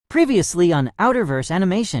Previously on OuterVerse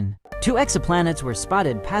Animation, 2 exoplanets were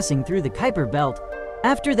spotted passing through the Kuiper belt.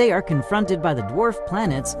 After they are confronted by the dwarf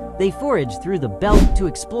planets, they forage through the belt to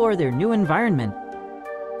explore their new environment.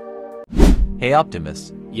 Hey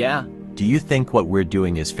Optimus, Yeah? do you think what we're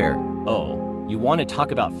doing is fair? Oh, you want to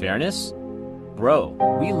talk about fairness? Bro,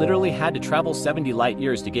 we literally had to travel 70 light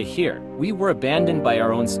years to get here. We were abandoned by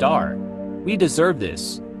our own star. We deserve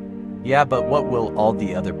this. Yeah, but what will all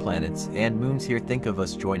the other planets and moons here think of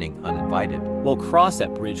us joining uninvited? We'll cross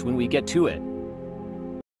that bridge when we get to it.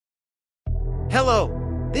 Hello,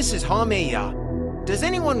 this is Hameya. Does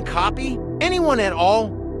anyone copy? Anyone at all?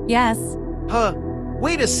 Yes.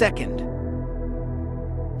 Wait a second.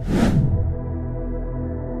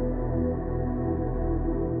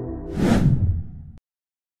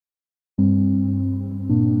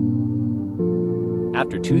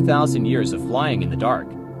 After 2,000 years of flying in the dark,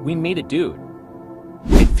 we made it, dude.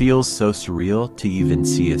 It feels so surreal to even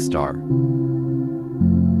see a star.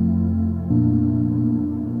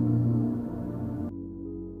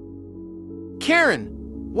 Karen,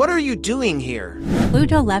 what are you doing here?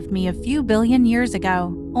 Pluto left me a few billion years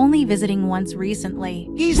ago, only visiting once recently.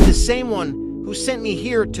 He's the same one who sent me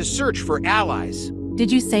here to search for allies.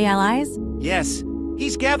 Did you say allies? Yes,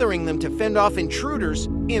 he's gathering them to fend off intruders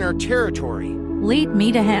in our territory. Lead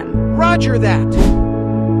me to him. Roger that.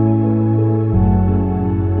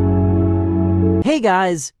 Hey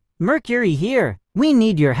guys, Mercury here. We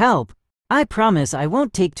need your help. I promise I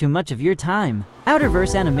won't take too much of your time.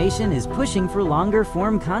 OuterVerse Animation is pushing for longer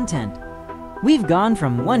form content. We've gone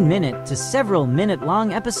from 1 minute to several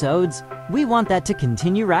minute-long episodes. We want that to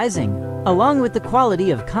continue rising, along with the quality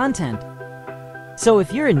of content. So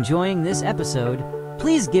if you're enjoying this episode,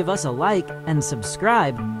 please give us a like and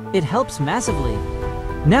subscribe. It helps massively.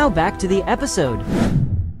 Now back to the episode.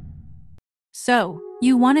 So,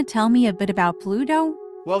 you want to tell me a bit about Pluto?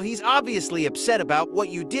 Well, he's obviously upset about what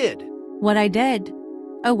you did. What I did?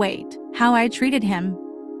 Oh wait, how I treated him.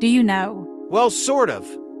 Do you know? Well, sort of.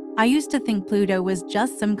 I used to think Pluto was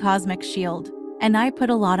just some cosmic shield, and I put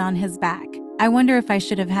a lot on his back. I wonder if I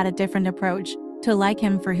should have had a different approach to like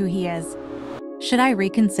him for who he is. Should I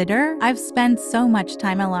reconsider? I've spent so much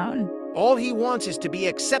time alone. All he wants is to be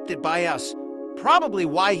accepted by us. Probably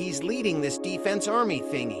why he's leading this defense army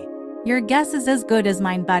thingy. Your guess is as good as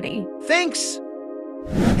mine, buddy. Thanks!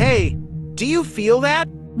 Hey, do you feel that?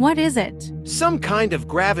 What is it? Some kind of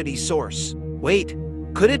gravity source. Wait,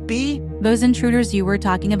 could it be? Those intruders you were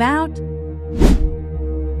talking about?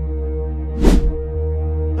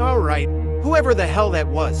 Alright, whoever the hell that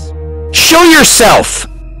was. Show yourself!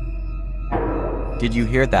 Did you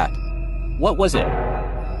hear that? What was it?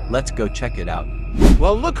 Let's go check it out.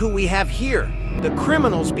 Well, look who we have here. The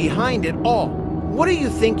criminals behind it all. What do you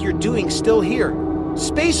think you're doing still here?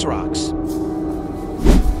 Space rocks.